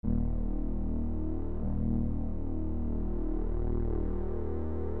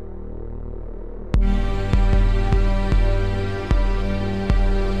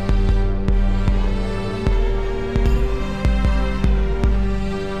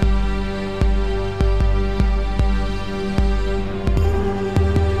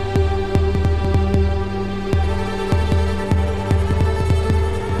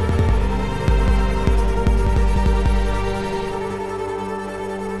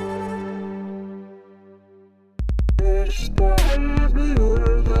ليشتى قلبي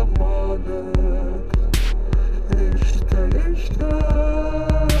يرضى بعدك، ليشتى ليشتى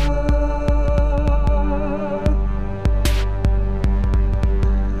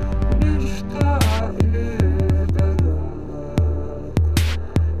ليشتى عقلي دلعك،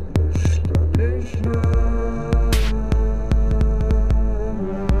 ليشتى ليشتى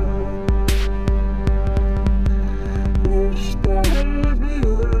ليشتى قلبي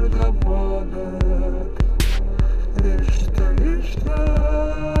يرضى بعدك، ليشتى ليشتى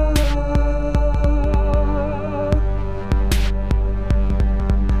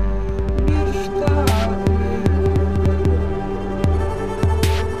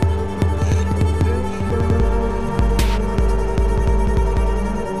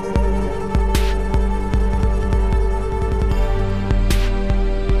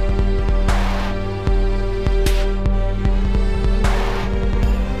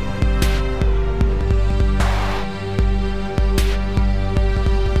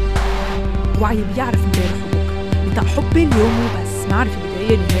وعي بيعرف امبارح وبكره، بطاق حبي اليوم وبس، معرفة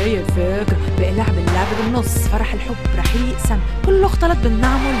بداية نهاية فكرة، بقى لعب اللعب بالنص، فرح الحب رح يقسم، كله اختلط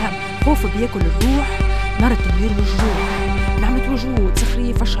بالنعم والهم، خوف بياكل الروح، نار التنوير والجروح، نعمة وجود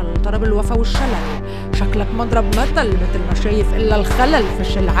سخرية فشل، طرب الوفا والشلل، شكلك مضرب مثل ما شايف إلا الخلل،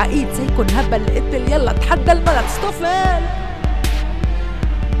 فشل عقيد سيكون هبل، قتل يلا تحدى الملل استفل.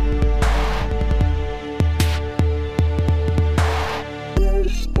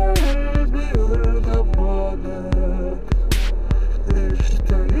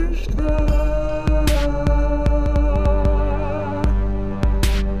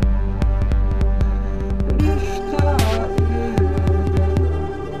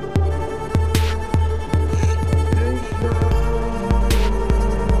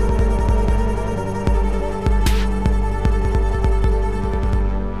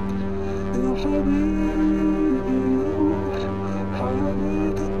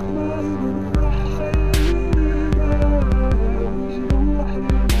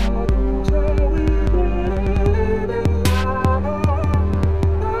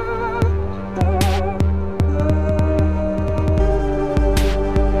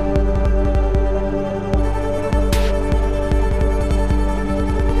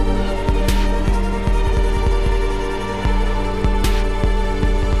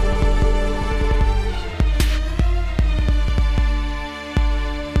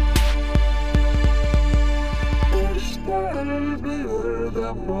 قلبي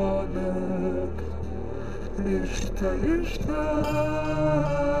يرضى بعدك، ليشتى ليشتى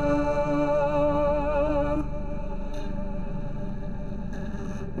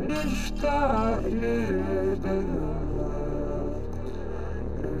ليشتى عقلي دلعك،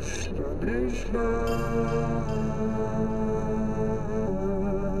 ليشتى ليشتى